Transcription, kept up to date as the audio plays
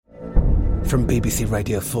From BBC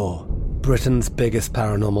Radio 4, Britain's biggest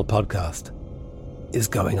paranormal podcast is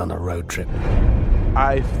going on a road trip.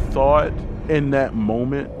 I thought in that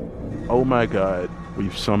moment, oh my God,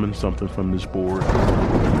 we've summoned something from this board.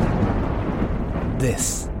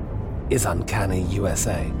 This is Uncanny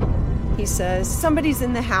USA. He says, somebody's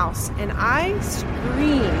in the house, and I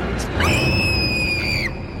screamed.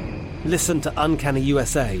 Listen to Uncanny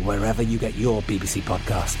USA wherever you get your BBC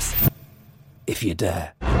podcasts, if you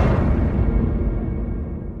dare.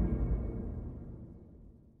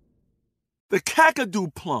 The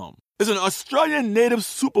Kakadu plum is an Australian native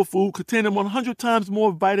superfood containing 100 times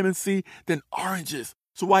more vitamin C than oranges.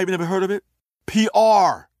 So why have you never heard of it?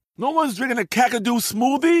 PR. No one's drinking a Kakadu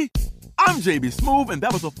smoothie? I'm JB Smoove, and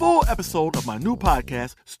that was a full episode of my new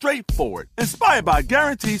podcast, Straightforward, inspired by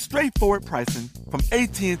guaranteed straightforward pricing from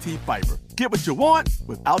AT&T Fiber. Get what you want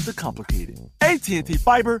without the complicated. AT&T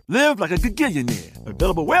Fiber, live like a gigillionaire.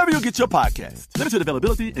 Available wherever you get your podcasts. Limited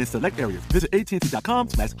availability in select areas. Visit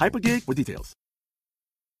AT&T.com/hypergig for details.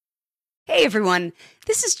 Hey everyone,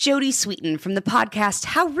 this is Jodie Sweetin from the podcast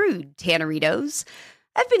How Rude, Tanneritos.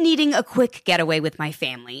 I've been needing a quick getaway with my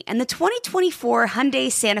family, and the 2024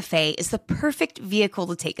 Hyundai Santa Fe is the perfect vehicle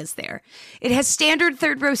to take us there. It has standard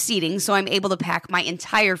third-row seating, so I'm able to pack my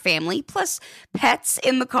entire family, plus pets,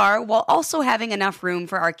 in the car, while also having enough room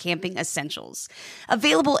for our camping essentials.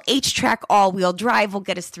 Available H-Track all-wheel drive will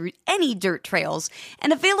get us through any dirt trails,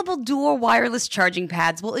 and available dual wireless charging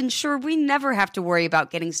pads will ensure we never have to worry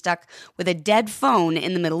about getting stuck with a dead phone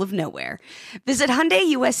in the middle of nowhere. Visit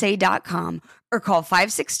HyundaiUSA.com or call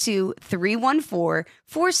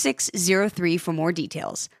 562-314-4603 for more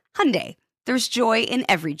details. Hyundai, there's joy in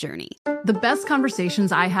every journey. The best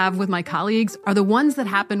conversations I have with my colleagues are the ones that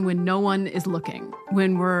happen when no one is looking,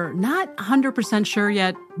 when we're not 100% sure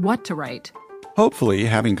yet what to write. Hopefully,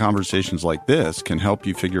 having conversations like this can help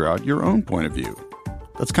you figure out your own point of view.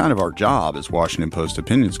 That's kind of our job as Washington Post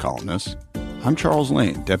opinions columnists. I'm Charles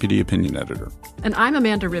Lane, Deputy Opinion Editor. And I'm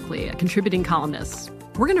Amanda Ripley, a contributing columnist.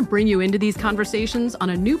 We're going to bring you into these conversations on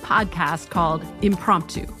a new podcast called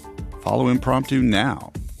Impromptu. Follow Impromptu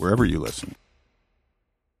now, wherever you listen.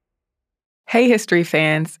 Hey, history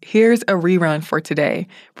fans. Here's a rerun for today,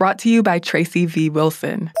 brought to you by Tracy V.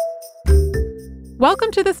 Wilson.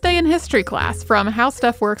 Welcome to This Day in History class from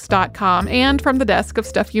HowStuffWorks.com and from the desk of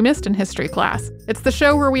Stuff You Missed in History class. It's the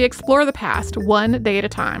show where we explore the past one day at a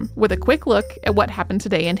time with a quick look at what happened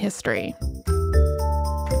today in history.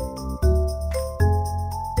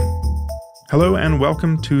 Hello and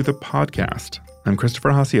welcome to the podcast. I'm Christopher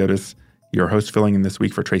Hasiotis, your host filling in this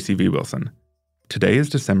week for Tracy V. Wilson. Today is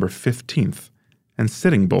December 15th, and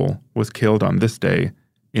Sitting Bull was killed on this day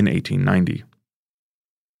in 1890.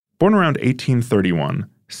 Born around 1831,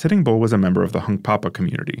 Sitting Bull was a member of the Hunkpapa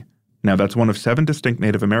community. Now that's one of 7 distinct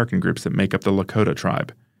Native American groups that make up the Lakota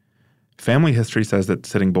tribe. Family history says that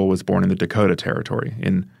Sitting Bull was born in the Dakota Territory,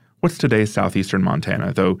 in what's today's southeastern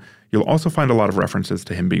Montana, though you'll also find a lot of references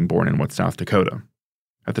to him being born in what's South Dakota.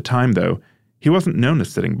 At the time, though, he wasn't known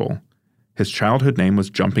as Sitting Bull. His childhood name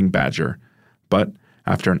was Jumping Badger, but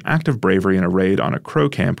after an act of bravery in a raid on a Crow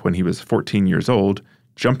camp when he was 14 years old,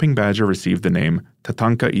 Jumping Badger received the name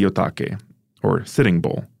Tatanka Iyotake, or Sitting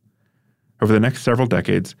Bull. Over the next several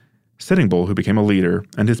decades, Sitting Bull, who became a leader,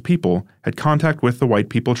 and his people had contact with the white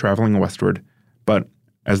people traveling westward, but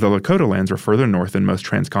as the Lakota lands were further north than most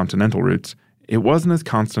transcontinental routes, it wasn't as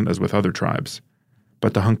constant as with other tribes.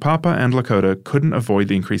 But the Hunkpapa and Lakota couldn't avoid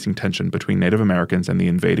the increasing tension between Native Americans and the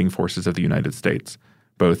invading forces of the United States,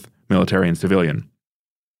 both military and civilian.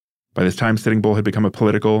 By this time, Sitting Bull had become a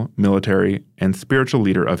political, military, and spiritual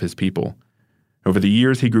leader of his people. Over the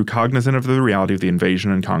years, he grew cognizant of the reality of the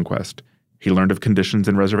invasion and conquest. He learned of conditions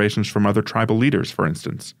and reservations from other tribal leaders, for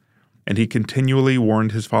instance. And he continually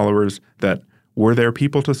warned his followers that were their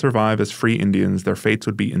people to survive as free Indians, their fates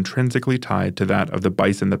would be intrinsically tied to that of the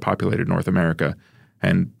bison that populated North America,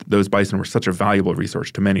 and those bison were such a valuable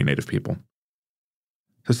resource to many Native people.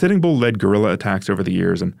 So Sitting Bull led guerrilla attacks over the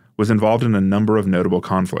years and was involved in a number of notable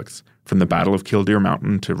conflicts, from the Battle of Killdeer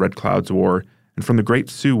Mountain to Red Cloud's War, and from the Great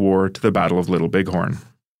Sioux War to the Battle of Little Bighorn.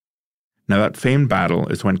 Now that famed battle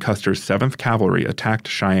is when Custer's 7th Cavalry attacked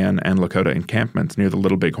Cheyenne and Lakota encampments near the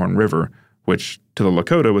Little Bighorn River, which to the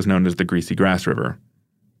Lakota was known as the Greasy Grass River.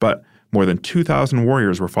 But more than 2,000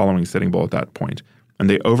 warriors were following Sitting Bull at that point, and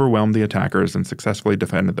they overwhelmed the attackers and successfully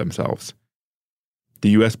defended themselves. The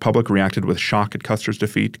U.S. public reacted with shock at Custer's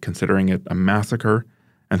defeat, considering it a massacre,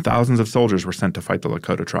 and thousands of soldiers were sent to fight the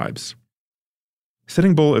Lakota tribes.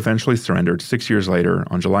 Sitting Bull eventually surrendered 6 years later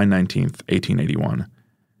on July 19, 1881.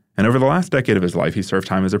 And over the last decade of his life, he served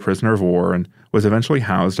time as a prisoner of war and was eventually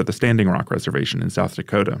housed at the Standing Rock Reservation in South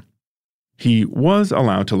Dakota. He was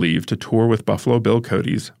allowed to leave to tour with Buffalo Bill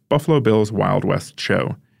Cody's Buffalo Bill's Wild West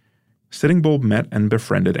show. Sitting Bull met and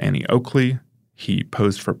befriended Annie Oakley. He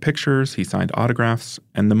posed for pictures, he signed autographs,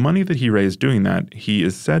 and the money that he raised doing that, he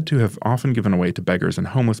is said to have often given away to beggars and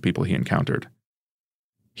homeless people he encountered.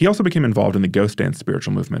 He also became involved in the Ghost Dance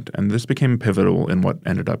spiritual movement, and this became pivotal in what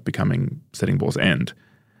ended up becoming Sitting Bull's end.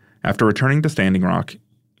 After returning to Standing Rock,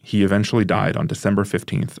 he eventually died on December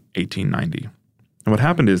 15th, 1890. And what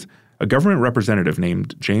happened is, a government representative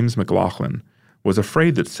named James McLaughlin was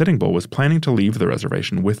afraid that Sitting Bull was planning to leave the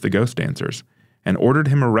reservation with the ghost dancers, and ordered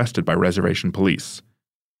him arrested by reservation police.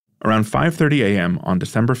 Around 5:30 a.m. on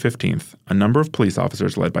December 15th, a number of police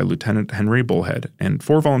officers led by Lieutenant Henry Bullhead and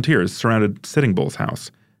 4 volunteers surrounded Sitting Bull's house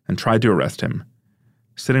and tried to arrest him.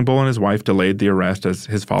 Sitting Bull and his wife delayed the arrest as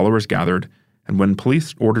his followers gathered, and when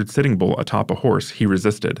police ordered Sitting Bull atop a horse, he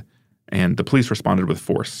resisted, and the police responded with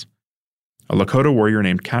force. A Lakota warrior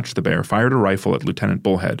named Catch the Bear fired a rifle at Lieutenant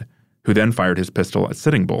Bullhead, who then fired his pistol at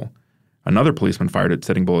Sitting Bull. Another policeman fired at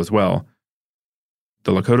Sitting Bull as well.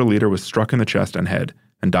 The Lakota leader was struck in the chest and head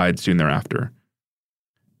and died soon thereafter.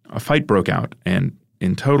 A fight broke out, and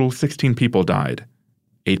in total 16 people died,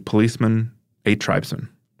 8 policemen, 8 tribesmen.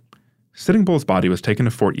 Sitting Bull's body was taken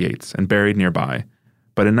to Fort Yates and buried nearby,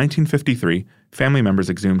 but in 1953, family members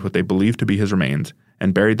exhumed what they believed to be his remains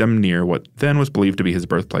and buried them near what then was believed to be his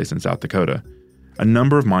birthplace in South Dakota. A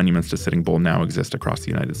number of monuments to Sitting Bull now exist across the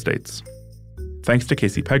United States. Thanks to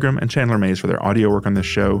Casey Pegram and Chandler Mays for their audio work on this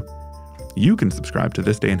show. You can subscribe to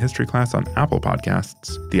This Day in History Class on Apple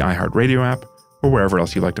Podcasts, the iHeartRadio app, or wherever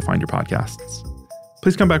else you like to find your podcasts.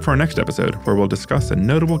 Please come back for our next episode, where we'll discuss a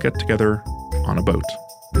notable get-together on a boat.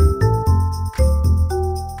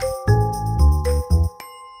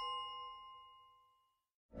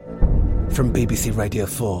 From BBC Radio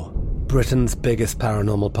 4, Britain's biggest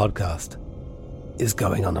paranormal podcast is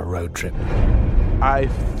going on a road trip. I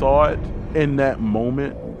thought in that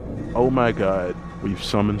moment, oh my God, we've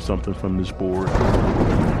summoned something from this board.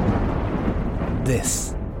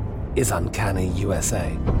 This is Uncanny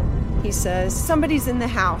USA. He says, somebody's in the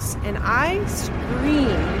house, and I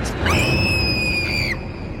screamed.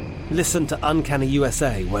 Listen to Uncanny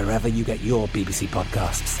USA wherever you get your BBC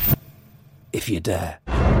podcasts, if you dare.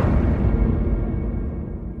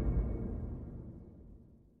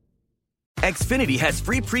 Xfinity has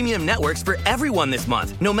free premium networks for everyone this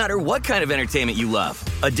month, no matter what kind of entertainment you love.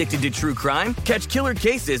 Addicted to true crime? Catch killer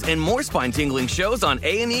cases and more spine-tingling shows on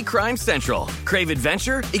A&E Crime Central. Crave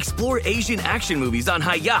adventure? Explore Asian action movies on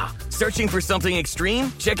Hi-YAH. Searching for something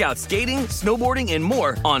extreme? Check out skating, snowboarding, and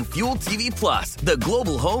more on Fuel TV Plus, the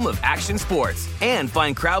global home of action sports. And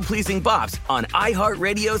find crowd-pleasing bops on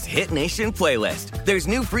iHeartRadio's Hit Nation playlist. There's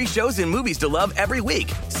new free shows and movies to love every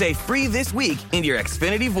week. Say free this week in your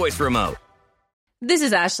Xfinity voice remote. This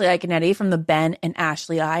is Ashley Iconetti from the Ben and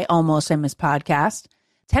Ashley I Almost Famous podcast.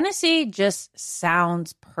 Tennessee just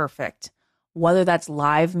sounds perfect. Whether that's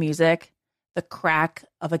live music, the crack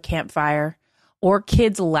of a campfire, or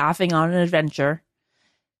kids laughing on an adventure.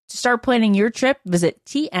 To start planning your trip, visit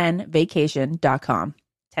tnvacation.com.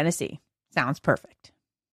 Tennessee sounds perfect.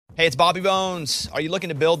 Hey, it's Bobby Bones. Are you looking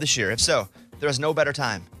to build this year? If so, there is no better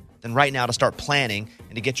time than right now to start planning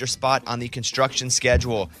and to get your spot on the construction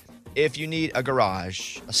schedule. If you need a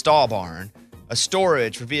garage, a stall barn, a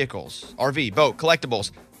storage for vehicles, RV, boat,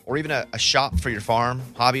 collectibles, or even a shop for your farm,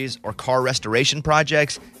 hobbies, or car restoration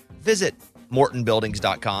projects, visit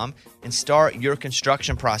MortonBuildings.com and start your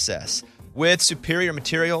construction process. With superior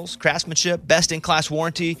materials, craftsmanship, best-in-class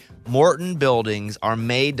warranty, Morton Buildings are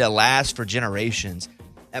made to last for generations.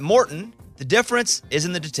 At Morton, the difference is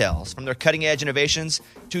in the details. From their cutting-edge innovations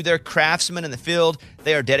to their craftsmen in the field,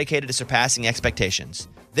 they are dedicated to surpassing expectations.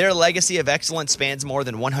 Their legacy of excellence spans more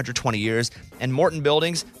than 120 years, and Morton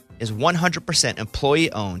Buildings is 100%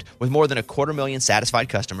 employee-owned with more than 250,000 satisfied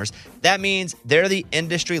customers. That means they're the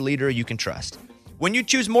industry leader you can trust. When you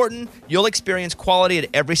choose Morton, you'll experience quality at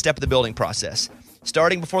every step of the building process,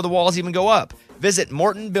 starting before the walls even go up. Visit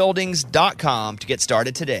MortonBuildings.com to get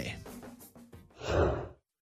started today.